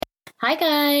Hi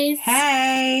guys.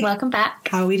 Hey. Welcome back.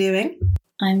 How are we doing?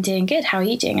 I'm doing good. How are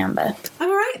you doing, Amber? I'm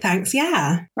all right, thanks.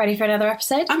 Yeah. Ready for another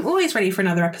episode? I'm always ready for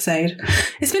another episode.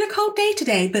 It's been a cold day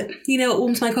today, but you know what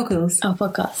warms my cockles? Oh,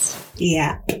 podcast.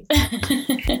 Yeah.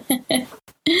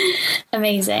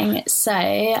 Amazing. So,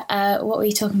 what were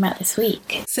we talking about this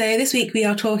week? So this week we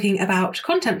are talking about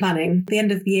content planning. The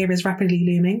end of the year is rapidly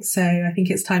looming, so I think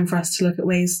it's time for us to look at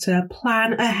ways to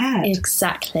plan ahead.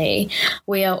 Exactly.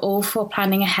 We are all for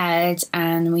planning ahead,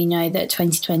 and we know that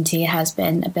 2020 has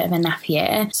been a bit of a naff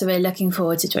year, so we're looking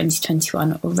forward to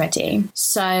 2021 already.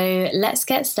 So let's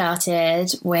get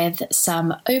started with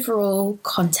some overall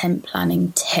content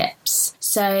planning tips.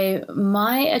 So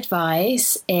my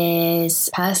advice is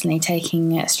personally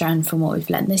taking a strand from what we've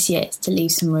learned this year is to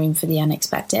leave some room for the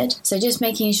unexpected. So just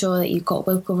making sure that you've got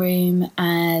wiggle room.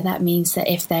 That means that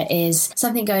if there is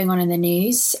something going on in the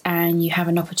news and you have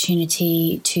an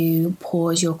opportunity to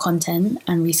pause your content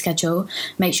and reschedule,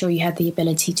 make sure you have the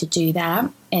ability to do that.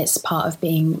 It's part of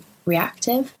being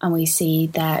reactive, and we see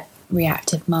that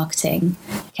reactive marketing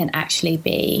can actually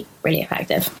be really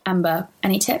effective. Amber,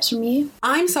 any tips from you?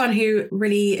 I'm someone who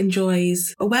really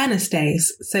enjoys awareness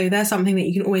days. So they're something that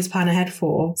you can always plan ahead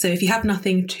for. So if you have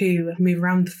nothing to move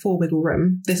around for wiggle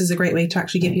room, this is a great way to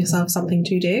actually give yourself something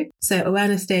to do. So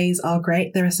awareness days are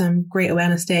great. There are some great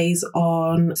awareness days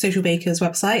on Social Baker's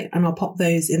website, and I'll pop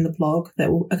those in the blog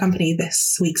that will accompany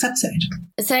this week's episode.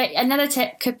 So another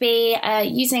tip could be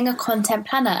using a content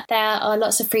planner. There are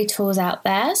lots of free tools out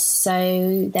there.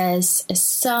 So there's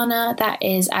Asana that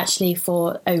is actually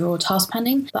for overall task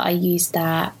planning, but I used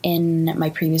that in my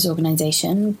previous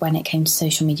organization when it came to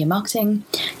social media marketing.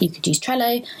 You could use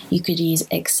Trello, you could use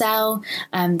Excel.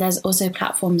 There's also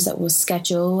platforms that will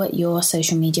schedule your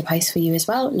social media posts for you as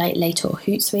well, like Later or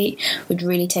Hootsuite would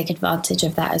really take advantage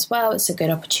of that as well. It's a good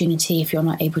opportunity if you're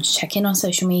not able to check in on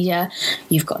social media.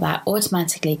 You've got that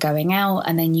automatically going out,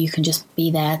 and then you can just be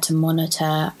there to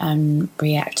monitor and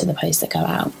react to the posts that go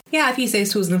out. Yeah, I've used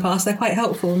those tools in the past. They're quite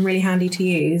helpful and really handy to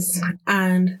use,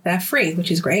 and they're free, which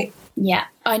is great. Yeah,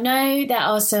 I know there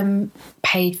are some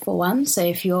paid for ones. So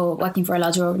if you're working for a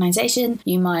larger organisation,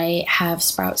 you might have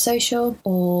Sprout Social,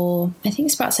 or I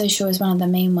think Sprout Social is one of the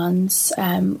main ones.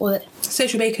 Or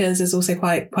Social Bakers is also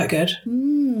quite good.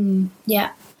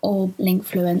 Yeah. Or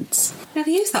Linkfluence. Never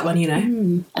used that one, you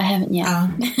know. I haven't yet.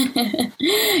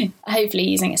 Oh. Hopefully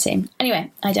using it soon.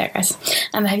 Anyway, I digress.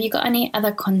 Have you got any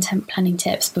other content planning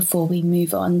tips before we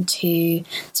move on to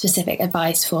specific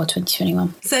advice for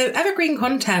 2021? So evergreen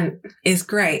content is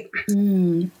great.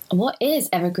 What is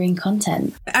evergreen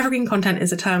content? Evergreen content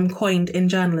is a term coined in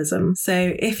journalism.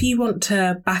 So if you want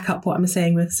to back up what I'm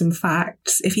saying with some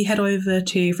facts, if you head over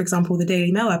to, for example, the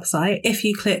Daily Mail website, if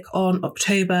you click on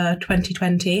October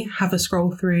 2020, have a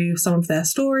scroll through some of their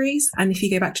stories. And if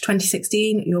you go back to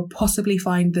 2016, you'll possibly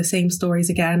find the same stories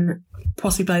again,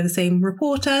 possibly by the same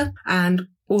reporter. And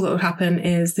all that would happen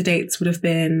is the dates would have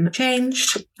been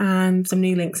changed and some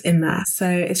new links in there. So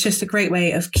it's just a great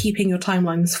way of keeping your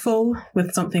timelines full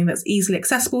with something that's easily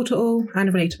accessible to all and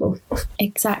relatable.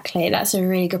 Exactly. That's a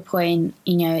really good point.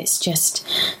 You know, it's just,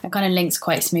 it kind of links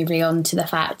quite smoothly on to the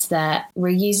fact that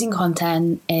reusing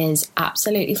content is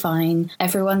absolutely fine.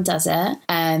 Everyone does it.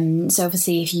 So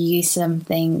obviously if you use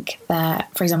something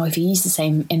that, for example, if you use the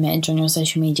same image on your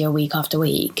social media week after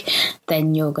week,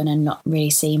 then you're going to not really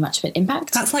see much of an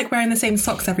impact. That's like wearing the same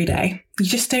socks every day. You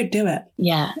just don't do it.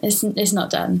 Yeah, it's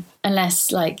not done.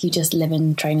 Unless, like, you just live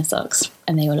in trainer socks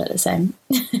and they all look the same.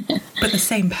 But the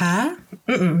same pair?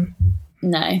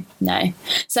 No.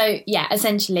 So, yeah,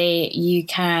 essentially you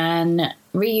can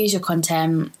reuse your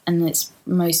content, and it's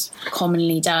most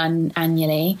commonly done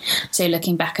annually. So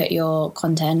looking back at your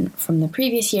content from the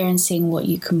previous year and seeing what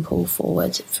you can pull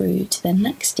forward through to the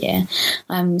next year.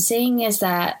 Seeing is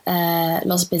that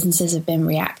lots of businesses have been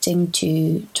reacting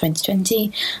to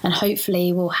 2020, and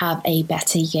hopefully we'll have a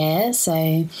better year. So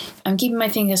I'm keeping my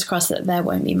fingers crossed that there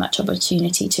won't be much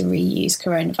opportunity to reuse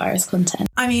coronavirus content.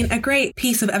 I mean, a great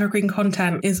piece of evergreen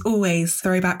content is always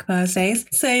Throwback Thursdays.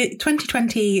 So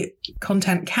 2020 content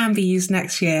can be used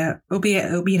next year, albeit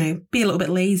it'll, be a little bit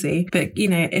lazy. But,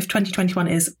 if 2021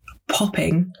 is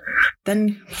popping,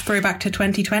 then throw back to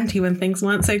 2020 when things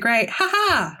weren't so great. Ha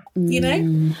ha!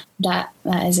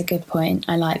 That is a good point.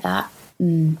 I like that.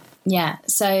 Yeah.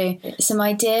 So some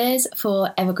ideas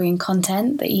for evergreen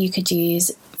content that you could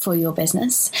use for your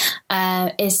business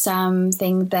is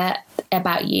something that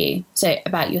about you. So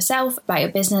about yourself, about your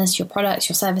business, your products,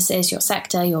 your services, your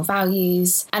sector, your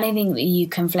values, anything that you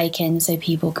can flake in so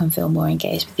people can feel more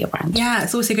engaged with your brand. Yeah,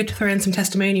 it's also good to throw in some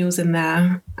testimonials in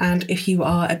there. And if you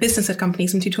are a business-led company,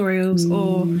 some tutorials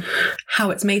or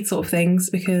how it's made sort of things,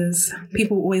 because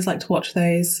people always like to watch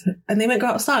those and they won't go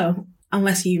out of style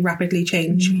unless you rapidly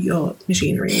change your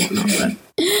machinery and whatnot.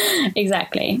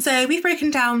 Exactly. So we've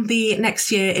broken down the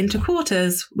next year into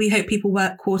quarters. We hope people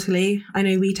work quarterly. I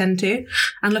know we tend to.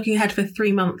 And looking ahead for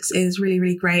 3 months is really,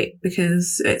 really great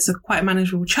because it's a quite a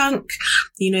manageable chunk.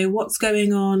 You know what's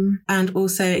going on, and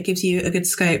also it gives you a good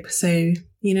scope. So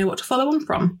you know what to follow on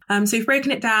from. So we've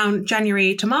broken it down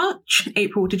January to March,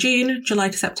 April to June, July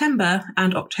to September,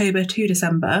 and October to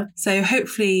December. So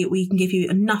hopefully we can give you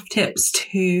enough tips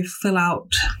to fill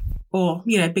out or,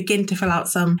 you know, begin to fill out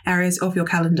some areas of your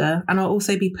calendar. And I'll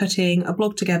also be putting a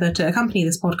blog together to accompany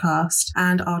this podcast.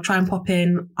 And I'll try and pop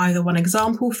in either one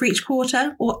example for each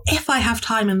quarter, or if I have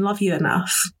time and love you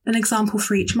enough, an example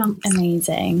for each month.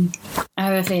 Amazing. I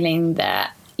have a feeling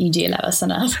that you do love us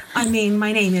enough. I mean,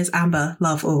 my name is Amber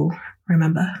Love All,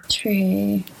 remember?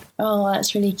 True. Oh,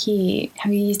 that's really cute.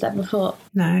 Have you used that before?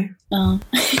 No. Oh,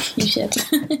 you should.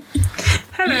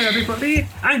 Hello, everybody.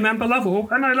 I'm Amber Lovell,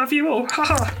 and I love you all.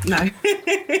 No.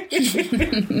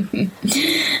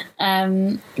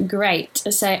 Great.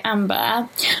 So, Amber,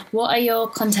 what are your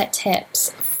content tips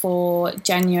for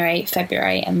January,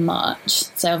 February, and March?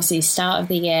 So, obviously, start of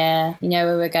the year. You know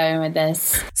where we're going with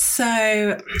this.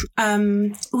 So,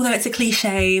 although it's a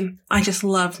cliche, I just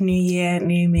love New Year,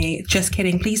 New Me. Just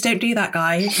kidding. Please don't do that,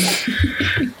 guys.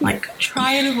 Like,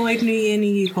 try and avoid New Year,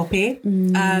 New You copy.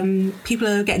 People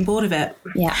are getting bored of it.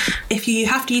 Yeah. If you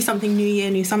have to use something New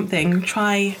Year, New something,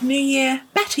 try New Year,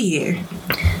 Better You.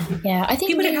 Yeah, I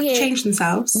think people don't have to change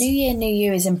themselves. New Year, New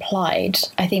You is implied.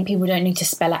 I think people don't need to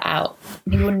spell it out.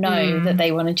 People know that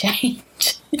they want to change.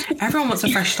 Everyone wants a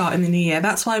fresh start in the new year.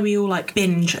 That's why we all like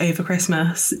binge over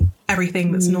Christmas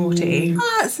everything that's naughty.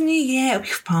 Oh, it's a new year, it'll be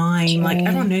fine. True. Like,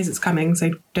 everyone knows it's coming,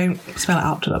 so don't spell it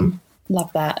out to them.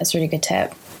 Love that. That's a really good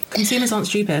tip. Consumers aren't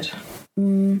stupid.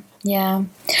 Yeah.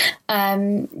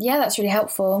 Yeah, that's really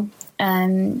helpful.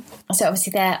 So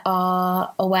obviously there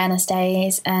are awareness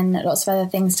days and lots of other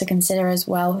things to consider as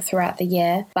well throughout the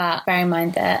year. But bear in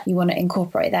mind that you want to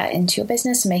incorporate that into your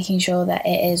business, making sure that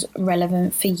it is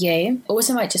relevant for you.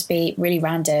 Also might just be really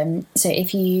random. So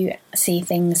if you see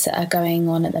things that are going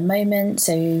on at the moment,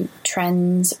 so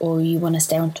trends, or you want to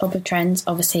stay on top of trends,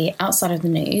 obviously outside of the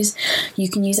news, you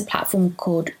can use a platform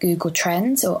called Google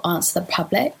Trends or Answer the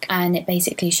Public. And it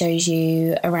basically shows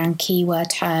you around keyword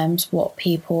terms what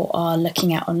people are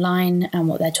looking at online and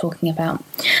what they're talking about.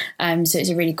 So it's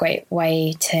a really great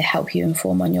way to help you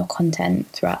inform on your content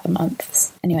throughout the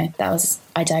months. Anyway,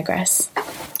 I digress.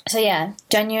 So yeah,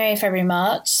 January, February,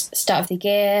 March, start of the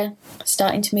year,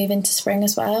 starting to move into spring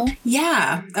as well.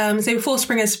 Yeah. So before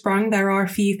spring has sprung, there are a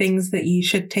few things that you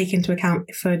should take into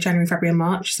account for January, February and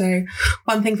March. So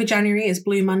one thing for January is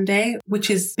Blue Monday, which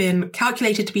has been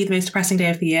calculated to be the most depressing day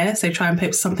of the year. So try and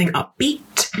post something upbeat.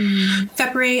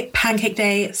 February, Pancake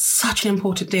Day, such an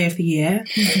important day of the year.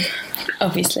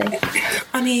 Obviously.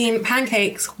 I mean,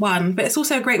 pancakes, one, but it's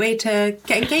also a great way to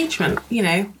get engagement. You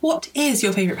know, what is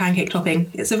your favourite pancake topping?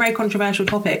 It's a very controversial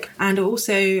topic, and it'll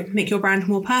also make your brand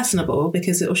more personable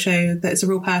because it'll show that it's a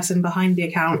real person behind the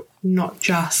account, not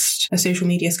just a social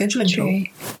media scheduling tool.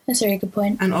 That's a really good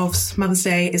point. And OVS, Mother's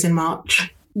Day is in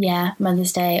March. Yeah,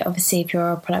 Mother's Day, obviously, if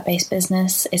you're a product-based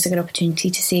business, it's a good opportunity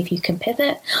to see if you can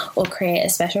pivot or create a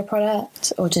special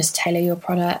product or just tailor your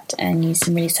product and use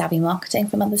some really savvy marketing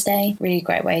for Mother's Day. Really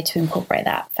great way to incorporate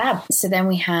that. Fab. So then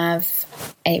we have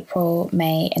April,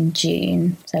 May and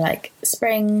June. So like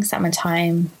spring,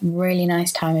 summertime, really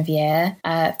nice time of year.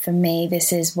 For me,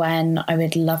 this is when I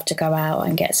would love to go out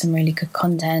and get some really good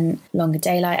content, longer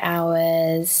daylight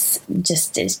hours,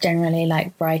 just it's generally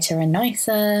like brighter and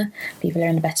nicer. People are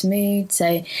in a better mood.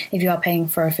 So if you are paying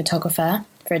for a photographer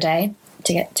for a day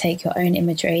to take your own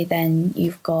imagery, then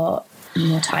you've got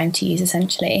more time to use,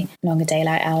 essentially longer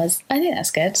daylight hours. I think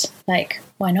that's good. Like,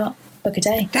 why not? Book a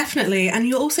day. Definitely. And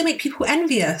you'll also make people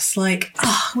envious. Like,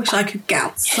 I wish I could get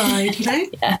outside, you know?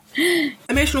 Yeah.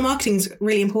 Emotional marketing's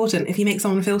really important. If you make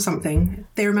someone feel something,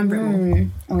 they remember it more.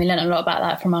 And we learned a lot about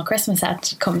that from our Christmas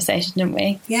ad conversation, didn't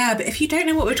we? Yeah, but if you don't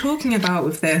know what we're talking about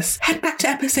with this, head back to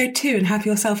episode 2 and have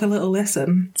yourself a little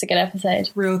listen. It's a good episode.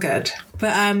 Real good.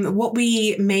 But what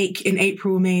we make in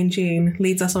April, May and June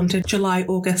leads us on to July,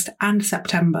 August and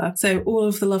September. So all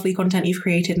of the lovely content you've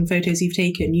created and photos you've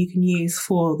taken, you can use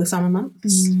for the summer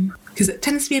months. Because it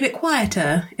tends to be a bit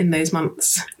quieter in those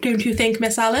months. Don't you think,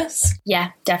 Miss Alice?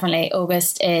 Yeah, definitely.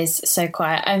 August is so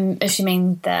quiet. I'm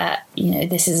assuming that,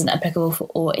 this isn't applicable for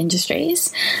all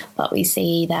industries, but we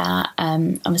see that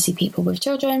obviously people with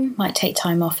children might take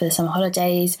time off for the summer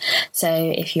holidays. So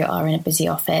if you are in a busy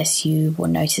office, you will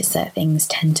notice that things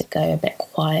tend to go a bit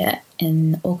quiet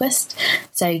in August.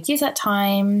 So use that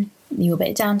time, your bit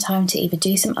of downtime, to either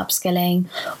do some upskilling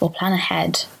or plan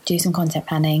ahead, do some content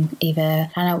planning, either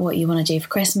plan out what you want to do for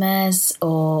Christmas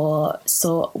or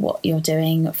sort what you're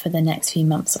doing for the next few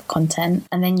months of content.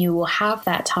 And then you will have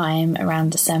that time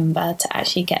around December to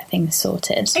actually get things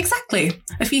sorted. Exactly.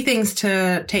 A few things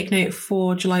to take note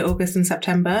for July, August and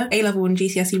September. A-level and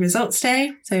GCSE results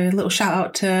day. So a little shout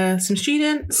out to some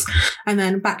students, and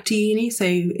then back to uni. So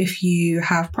if you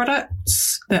have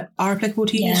products that are applicable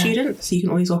to uni students, you can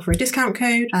always offer a discount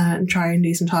code and try and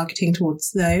do some targeting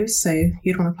towards those. So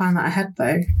you'd want to plan that ahead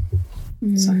though.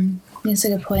 That's a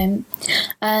good point.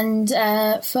 And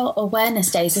for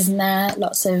awareness days, isn't there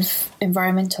lots of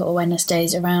environmental awareness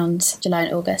days around July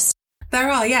and August?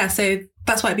 There are, yeah. So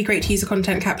that's why it'd be great to use the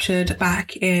content captured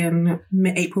back in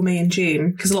April, May and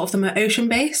June, because a lot of them are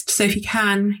ocean-based. So if you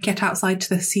can get outside to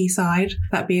the seaside,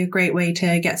 that'd be a great way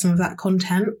to get some of that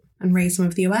content and raise some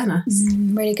of the awareness.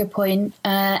 Really good point.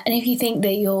 And if you think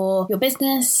that your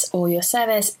business or your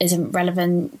service isn't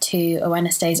relevant to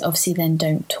awareness days, obviously then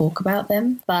don't talk about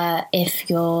them. But if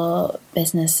your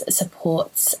business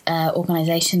supports an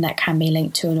organisation that can be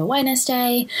linked to an awareness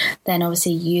day, then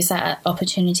obviously use that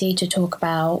opportunity to talk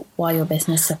about why your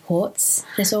business supports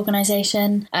this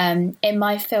organisation. It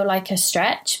might feel like a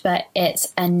stretch, but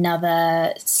it's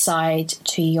another side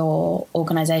to your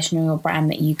organisation or your brand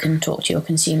that you can talk to your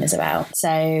consumers about.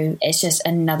 So it's just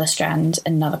another strand,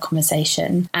 another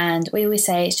conversation. And we always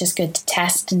say it's just good to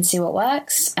test and see what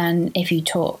works. And if you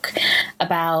talk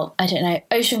about,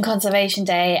 Ocean Conservation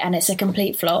Day and it's a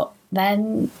complete flop,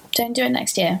 then don't do it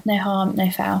next year. No harm, no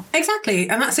foul. Exactly.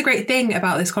 And that's a great thing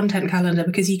about this content calendar,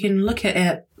 because you can look at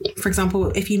it. For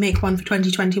example, if you make one for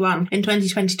 2021, in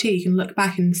 2022, you can look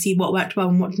back and see what worked well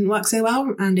and what didn't work so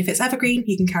well. And if it's evergreen,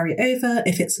 you can carry it over.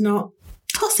 If it's not,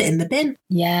 toss it in the bin.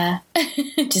 Yeah,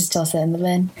 just toss it in the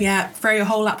bin. Yeah, throw your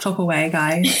whole laptop away,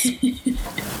 guys.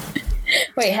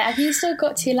 Wait, have you still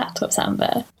got 2 laptops,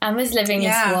 Amber? Amber's living this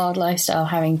wild lifestyle,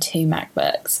 having 2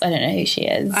 MacBooks. I don't know who she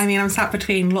is. I mean, I'm sat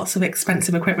between lots of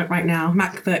expensive equipment right now.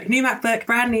 MacBook, new MacBook,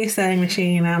 brand new sewing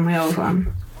machine, and my old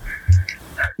one.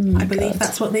 I believe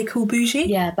that's what they call bougie.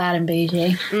 Yeah, bad and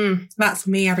bougie. That's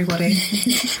me, everybody.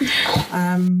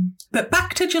 But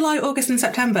back to July, August and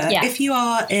September. Yeah. If you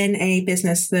are in a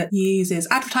business that uses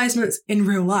advertisements in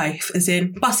real life, as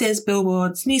in buses,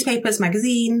 billboards, newspapers,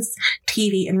 magazines,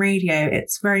 TV and radio,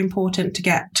 it's very important to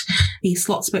get these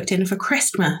slots booked in for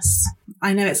Christmas.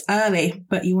 I know it's early,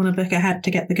 but you want to book ahead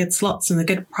to get the good slots and the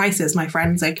good prices, my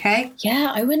friends, okay?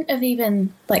 Yeah, I wouldn't have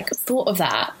even thought of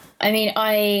that. I mean,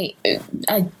 I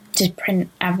did print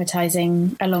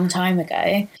advertising a long time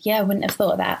ago. Yeah, I wouldn't have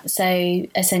thought of that. So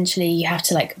essentially you have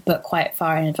to book quite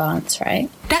far in advance, right?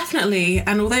 Definitely.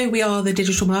 And although we are the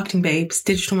digital marketing babes,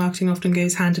 digital marketing often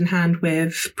goes hand in hand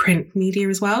with print media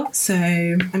as well. So,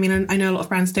 I mean, I know a lot of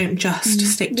brands don't just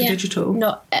stick to digital.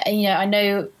 Not, I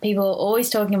know people are always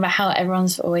talking about how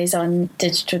everyone's always on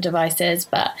digital devices,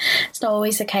 but it's not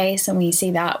always the case. And we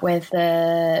see that with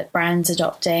the brands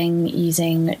adopting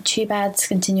using tube ads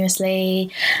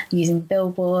continuously, using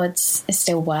billboards. It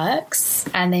still works.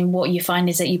 And then what you find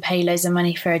is that you pay loads of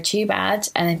money for a tube ad,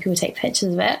 and then people take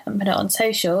pictures of it and put it on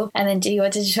social and then do your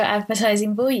digital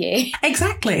advertising for you.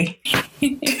 Exactly.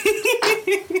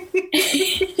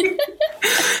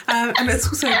 And it's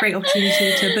also a great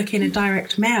opportunity to book in a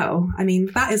direct mail. I mean,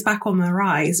 that is back on the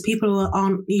rise. People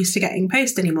aren't used to getting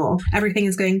post anymore. Everything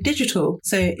is going digital.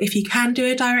 So if you can do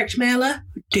a direct mailer,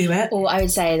 do it. Or I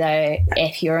would say, though,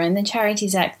 if you're in the charity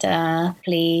sector,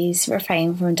 please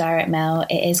refrain from direct mail.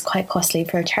 It is quite costly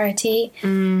for a charity.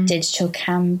 Digital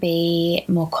can be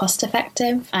more cost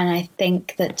effective. And I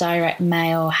think that direct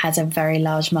mail has a very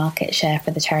large market share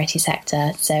for the charity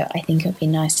sector. So I think it would be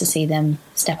nice to see them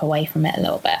step away from it a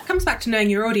little bit. It comes back to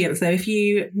knowing your audience, though. If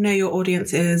you know your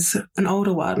audience is an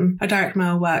older one, a direct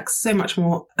mail works so much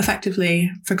more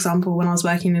effectively. For example, when I was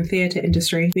working in the theatre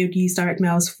industry, we would use direct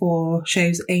mails for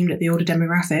shows aimed at the older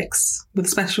demographics with a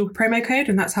special promo code,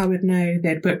 and that's how we'd know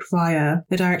they'd booked via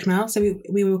the direct mail. So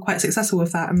we were quite successful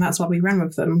with that, and that's why we ran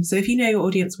with them. So if you know your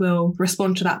audience will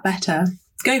respond to that better,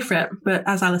 go for it. But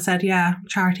as Alice said, yeah,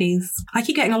 charities. I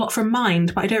keep getting a lot from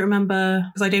Mind, but I don't remember,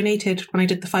 because I donated when I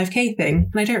did the 5K thing,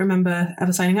 and I don't remember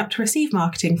ever signing up to receive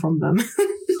marketing from them.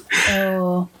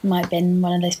 Oh, might have been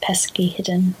one of those pesky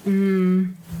hidden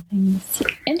things.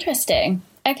 Interesting.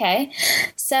 Okay,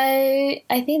 so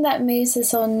I think that moves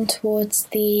us on towards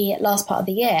the last part of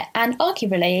the year, and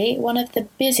arguably one of the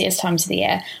busiest times of the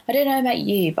year. I don't know about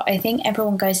you, but I think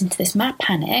everyone goes into this mad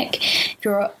panic. If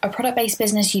you're a product-based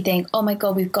business, you think, oh my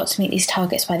God, we've got to meet these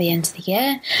targets by the end of the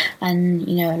year. And,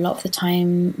 you know, a lot of the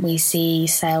time we see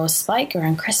sales spike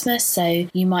around Christmas, so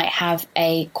you might have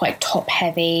a quite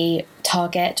top-heavy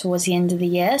target towards the end of the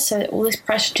year, so all this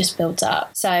pressure just builds up.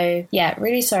 So yeah,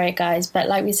 really sorry guys, but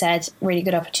like we said, really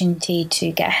good opportunity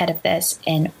to get ahead of this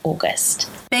in August.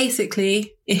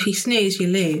 Basically, if you snooze, you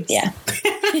lose. Yeah.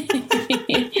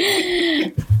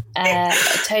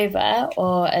 October,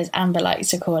 or as Amber likes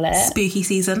to call it, spooky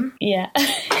season. Yeah.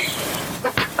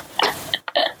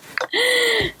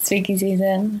 Spooky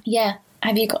season. Yeah.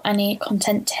 Have you got any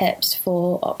content tips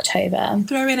for October?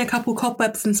 Throw in a couple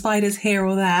cobwebs and spiders here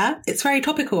or there. It's very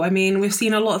topical. I mean, we've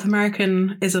seen a lot of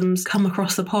Americanisms come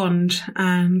across the pond,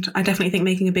 and I definitely think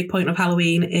making a big point of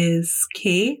Halloween is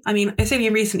key. I mean, it's only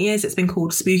in recent years it's been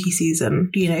called spooky season.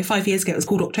 You know, 5 years ago it was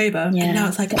called October. Yeah, and now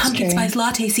it's like pumpkin spice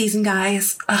latte season,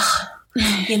 guys. Ugh.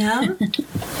 You know?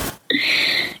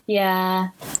 Yeah.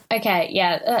 Okay,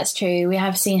 yeah, that's true. We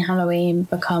have seen Halloween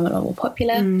become a lot more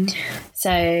popular.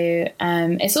 So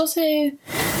it's also,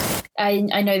 I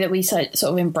know that we sort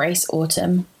of embrace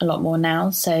autumn a lot more now.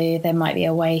 So there might be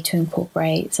a way to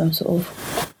incorporate some sort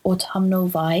of autumnal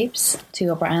vibes to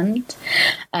your brand,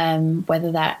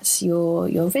 whether that's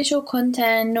your visual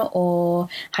content or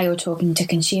how you're talking to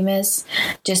consumers.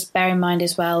 Just bear in mind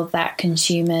as well that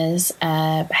consumers'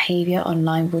 behavior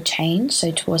online will change.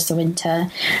 So towards the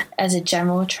winter, as a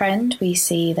general trend, we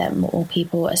see that more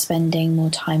people are spending more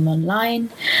time online,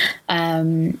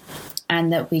 and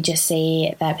that we just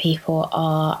see that people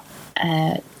are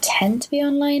tend to be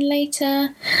online later.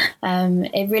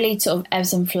 It really sort of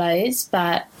ebbs and flows,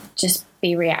 but just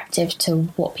be reactive to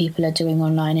what people are doing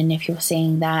online. And if you're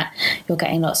seeing that you're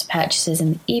getting lots of purchases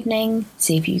in the evening,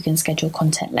 see if you can schedule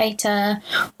content later,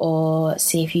 or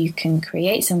see if you can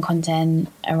create some content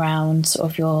around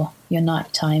sort of your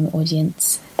nighttime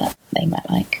audience that they might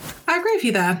like. I agree with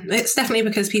you there. It's definitely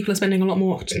because people are spending a lot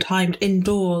more time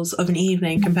indoors of an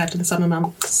evening compared to the summer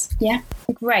months. Yeah.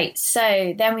 Great.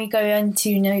 So then we go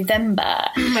into November.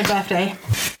 My birthday.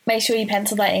 Make sure you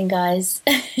pencil that in, guys.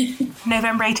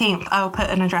 November 18th, I'll put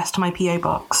an address to my PO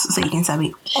box so you can send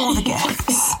me all the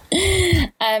gifts.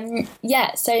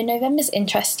 Yeah, so November's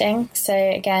interesting. So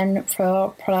again, for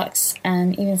products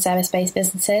and even service-based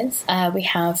businesses, we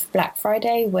have Black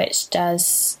Friday, which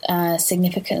does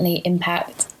significantly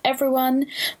impact everyone.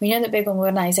 We know that big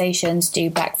organizations do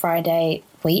Black Friday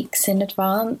weeks in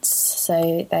advance,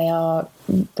 so they are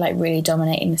like really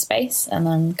dominating the space, and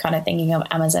I'm kind of thinking of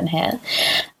Amazon here.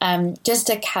 Just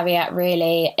a caveat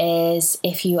really is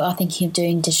if you are thinking of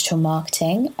doing digital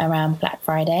marketing around Black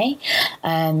Friday,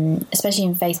 especially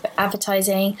in Facebook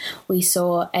advertising, we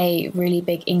saw a really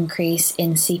big increase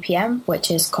in CPM,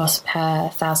 which is cost per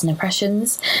 1,000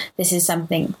 impressions. This is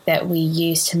something that we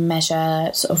use to measure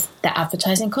sort of the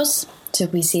advertising costs. So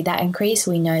if we see that increase,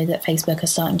 we know that Facebook are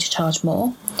starting to charge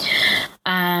more.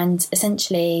 And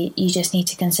essentially, you just need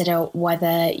to consider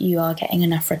whether you are getting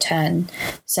enough return.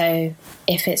 So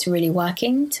if it's really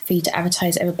working for you to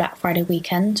advertise over Black Friday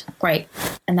weekend, great.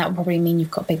 And that will probably mean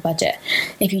you've got a big budget.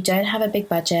 If you don't have a big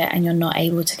budget and you're not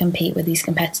able to compete with these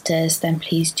competitors, then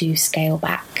please do scale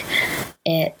back.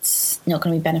 It's not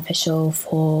going to be beneficial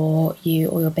for you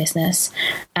or your business.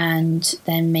 And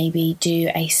then maybe do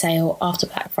a sale after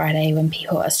Black Friday when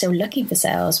people are still looking for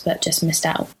sales but just missed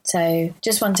out. So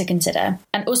just one to consider.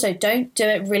 And also don't do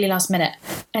it really last minute.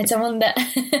 I had someone that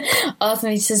asked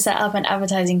me to set up an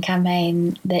advertising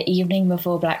campaign the evening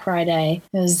before Black Friday.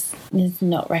 It's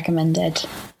not recommended.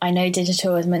 I know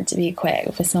digital is meant to be quick,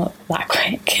 but it's not that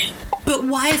quick. But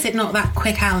why is it not that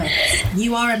quick, Alice?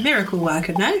 You are a miracle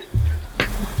worker, no?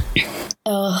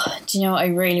 Oh, do you know what? I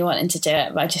really wanted to do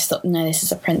it, but I just thought, no, this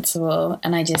is a principle.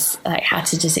 And I just had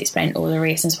to just explain all the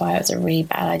reasons why it was a really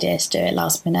bad idea to do it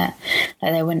last minute.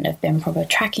 Like there wouldn't have been proper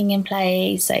tracking in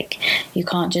place. Like you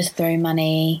can't just throw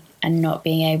money and not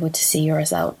being able to see your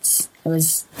results. It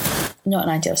was not an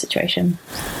ideal situation.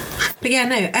 But yeah,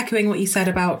 no, echoing what you said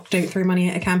about don't throw money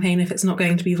at a campaign if it's not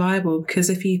going to be viable, because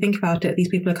if you think about it, these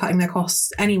people are cutting their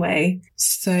costs anyway.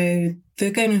 So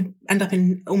they're going to end up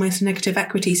in almost a negative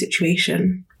equity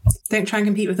situation. Don't try and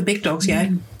compete with the big dogs, yeah?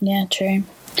 Yeah, true.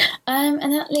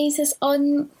 And that leads us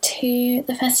on to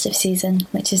the festive season,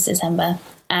 which is December.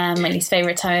 My least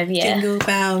favourite time of year. Jingle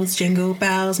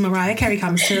bells, Mariah Carey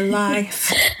comes to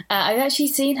life. I've actually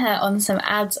seen her on some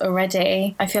ads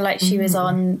already. I feel like she was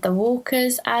on the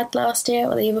Walkers ad last year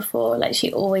or the year before. Like,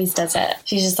 she always does it.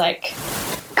 She's just like...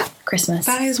 Christmas.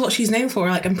 That is what she's known for.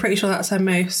 Like, I'm pretty sure that's her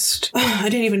most... I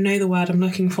don't even know the word I'm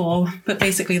looking for, but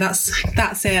basically that's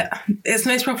it. It's the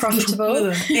most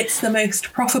profitable. It's the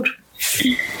most profitable.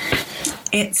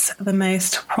 It's the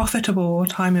most profitable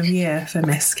time of year for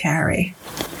Miss Carey.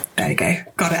 There you go.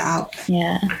 Got it out.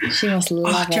 Yeah, she must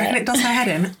love it. Do you reckon it does her head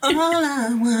in? All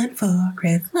I want for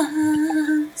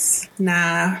Christmas.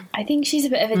 Nah. I think she's a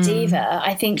bit of a diva.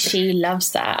 I think she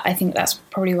loves that. I think that's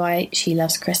probably why she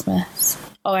loves Christmas.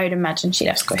 Oh, I would imagine she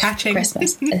loves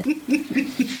Christmas.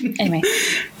 Anyway.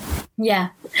 Yeah.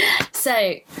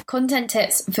 So, content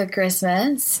tips for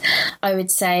Christmas. I would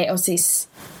say, obviously,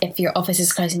 if your office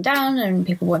is closing down and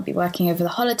people won't be working over the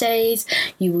holidays,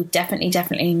 you will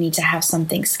definitely need to have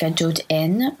something scheduled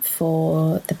in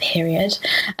for the period.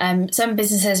 Some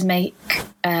businesses make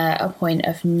a point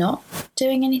of not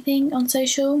doing anything on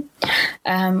social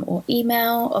or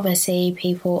email. Obviously,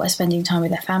 people are spending time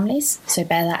with their families, so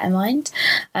bear that in mind.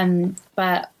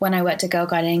 But when I worked at Girl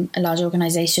Guiding, a large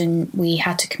organisation, we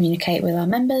had to communicate with our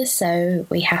members, so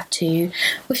we had to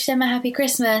wish them a happy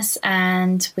Christmas,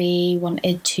 and we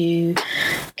wanted to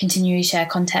continually share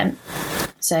content.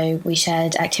 So we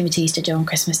shared activities to do on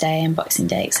Christmas Day and Boxing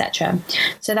Day, etc.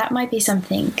 So that might be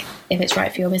something, if it's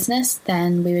right for your business,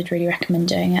 then we would really recommend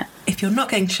doing it. If you're not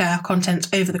going to share content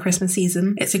over the Christmas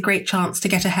season, it's a great chance to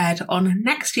get ahead on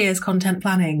next year's content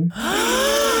planning.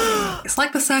 It's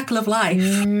like the circle of life.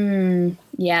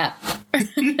 Yeah.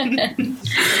 It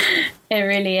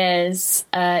really is.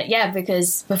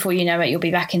 Because before you know it, you'll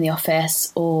be back in the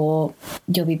office or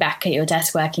you'll be back at your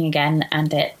desk working again,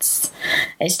 and it's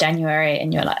January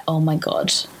and you're like, oh my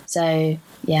God. So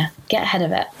yeah, get ahead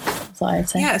of it. That's what I would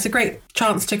say. Yeah, it's a great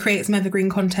chance to create some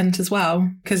evergreen content as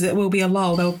well, because it will be a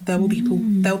lull. There will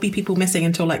be people missing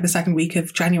until like the second week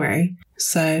of January.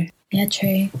 So yeah,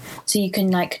 true. So you can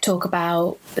talk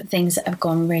about things that have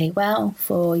gone really well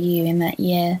for you in that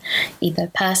year,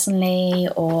 either personally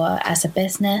or as a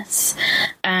business.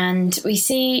 And we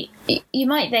see, you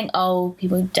might think, oh,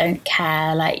 people don't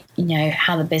care,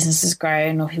 how the business has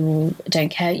grown, or people don't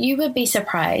care. You would be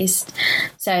surprised.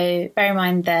 So bear in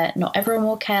mind that not everyone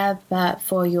will care, but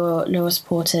for your loyal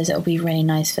supporters, it'll be really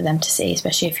nice for them to see,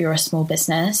 especially if you're a small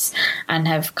business and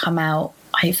have come out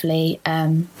hopefully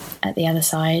at the other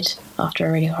side after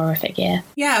a really horrific year.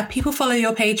 Yeah, people follow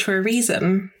your page for a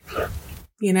reason.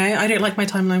 I don't like my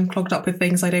timeline clogged up with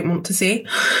things I don't want to see.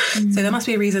 So there must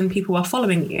be a reason people are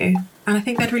following you. And I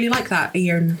think they'd really like that, a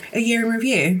year in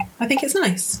review. I think it's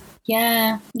nice.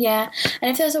 Yeah.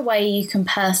 And if there's a way you can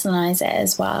personalise it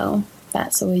as well,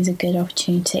 that's always a good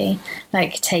opportunity.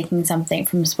 Like taking something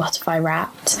from Spotify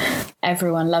Wrapped.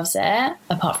 Everyone loves it,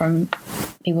 apart from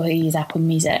people who use Apple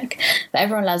Music. But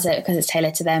everyone loves it because it's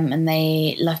tailored to them and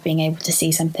they love being able to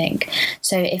see something.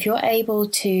 So if you're able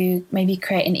to maybe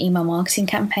create an email marketing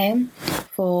campaign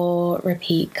for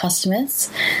repeat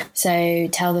customers, so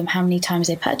tell them how many times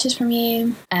they purchase from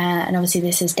you. And obviously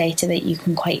this is data that you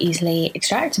can quite easily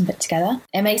extract and put together.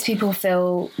 It makes people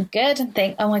feel good and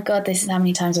think, oh my God, this is how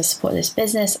many times I support this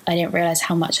business. I didn't realize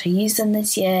how much I used them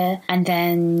this year. And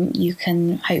then you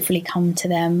can hopefully come to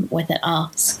them with an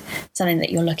ask, something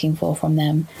that you're looking for from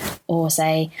them, or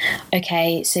say,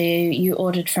 okay, so you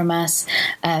ordered from us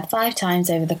 5 times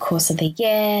over the course of the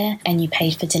year and you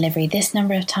paid for delivery this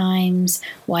number of times.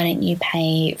 Why don't you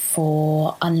pay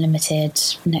for unlimited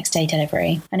next day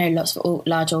delivery? I know lots of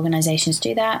large organizations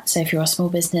do that. So if you're a small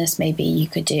business, maybe you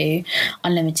could do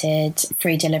unlimited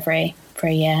free delivery for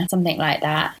a year, something like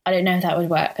that. I don't know if that would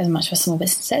work as much for small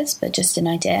businesses, but just an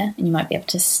idea, and you might be able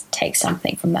to take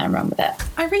something from that and run with it.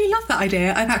 I really love that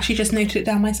idea. I've actually just noted it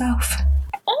down myself.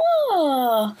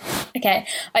 Oh, okay.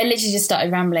 I literally just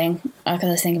started rambling because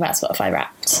I was thinking about Spotify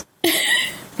Wrapped.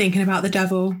 Thinking about the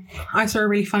devil. I saw a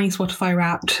really funny Spotify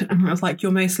Wrapped, and it was like,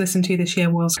 your most listened to this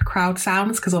year was crowd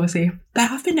sounds, because obviously there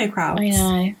have been no crowds. I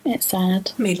know, it's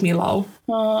sad. Made me lol.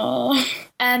 Oh.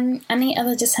 Any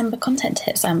other December content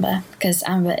tips, Amber? Because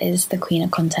Amber is the queen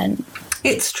of content.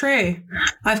 It's true.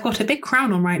 I've got a big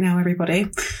crown on right now,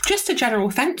 everybody. Just a general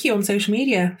thank you on social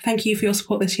media. Thank you for your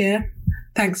support this year.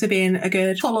 Thanks for being a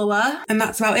good follower. And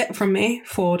that's about it from me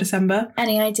for December.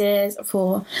 Any ideas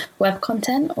for web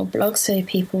content or blogs for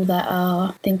people that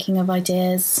are thinking of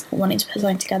ideas, wanting to put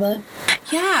something together?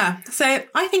 Yeah. So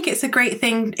I think it's a great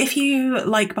thing if you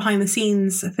like behind the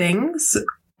scenes things.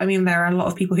 I mean, there are a lot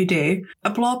of people who do. A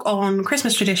blog on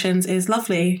Christmas traditions is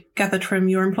lovely, gathered from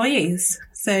your employees.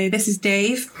 So this is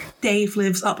Dave. Dave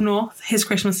lives up north. His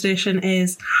Christmas tradition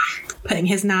is putting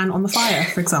his nan on the fire,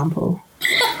 for example.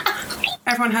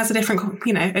 Everyone has a different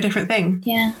thing.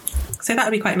 Yeah. So that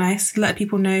would be quite nice. Let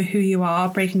people know who you are,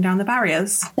 breaking down the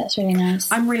barriers. That's really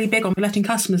nice. I'm really big on letting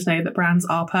customers know that brands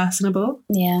are personable.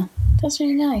 Yeah. That's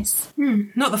really nice.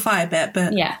 Not the fire bit,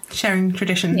 but sharing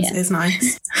traditions is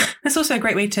nice. It's also a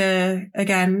great way to,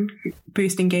 again,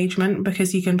 boost engagement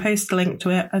because you can post a link to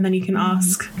it and then you can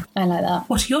ask, I like that.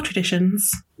 What are your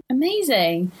traditions?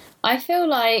 Amazing. I feel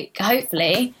like,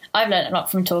 hopefully, I've learned a lot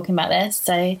from talking about this,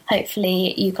 so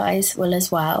hopefully you guys will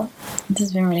as well. This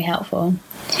has been really helpful.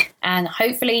 And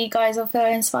hopefully you guys will feel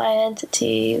inspired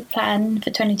to plan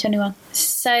for 2021.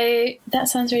 So that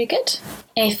sounds really good.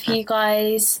 If you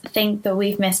guys think that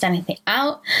we've missed anything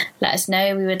out, let us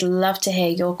know. We would love to hear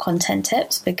your content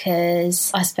tips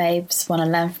because us babes want to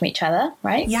learn from each other,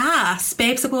 right? Yes,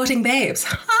 babe supporting babes.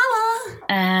 Holla!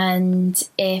 And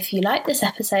if you like this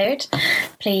episode,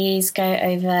 please go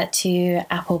over to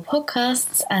Apple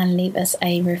Podcasts and leave us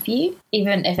a review,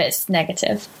 even if it's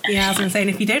negative. Yeah, I was going to say, and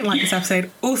if you don't like this episode,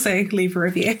 also leave a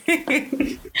review.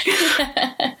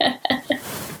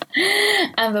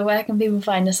 Amber, where can people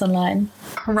find us online?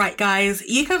 Right, guys,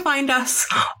 you can find us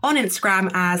on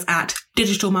Instagram as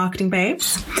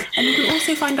 @digitalmarketingbabes, and you can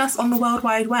also find us on the World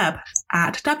Wide Web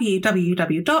at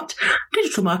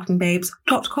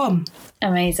www.digitalmarketingbabes.com.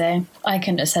 Amazing. I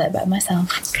couldn't have said it better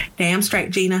myself. Damn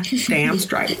straight, Gina. Damn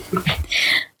straight.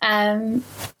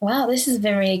 Wow, this has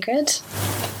been really good.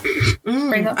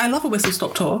 I love a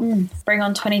whistle-stop tour. Bring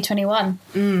on 2021.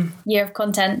 Year of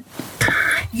content.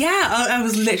 Yeah, I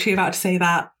was literally about to say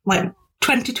that. Like,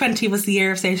 2020 was the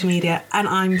year of social media, and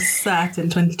I'm certain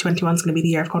 2021 is going to be the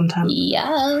year of content.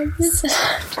 Yes.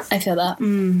 I feel that.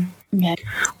 Okay.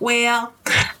 Well,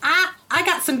 I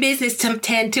got some business to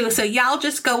attend to, so y'all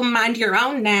just go mind your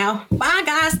own now. Bye,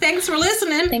 guys. Thanks for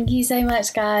listening. Thank you so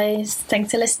much, guys.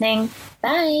 Thanks for listening.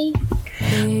 Bye.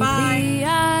 Bye.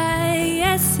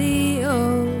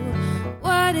 SEO.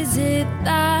 What is it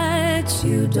that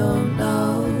you don't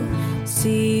know?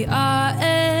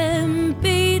 CRM,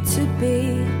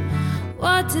 B2B.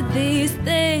 What do these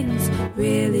things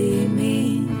really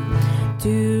mean?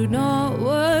 Do not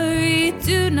worry,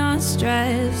 do not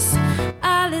stress.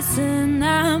 Alice and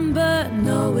Amber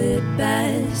know it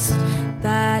best.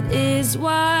 That is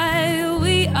why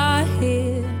we are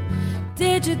here.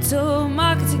 Digital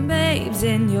marketing babes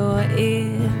in your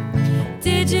ear.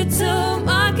 Digital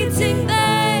marketing babes.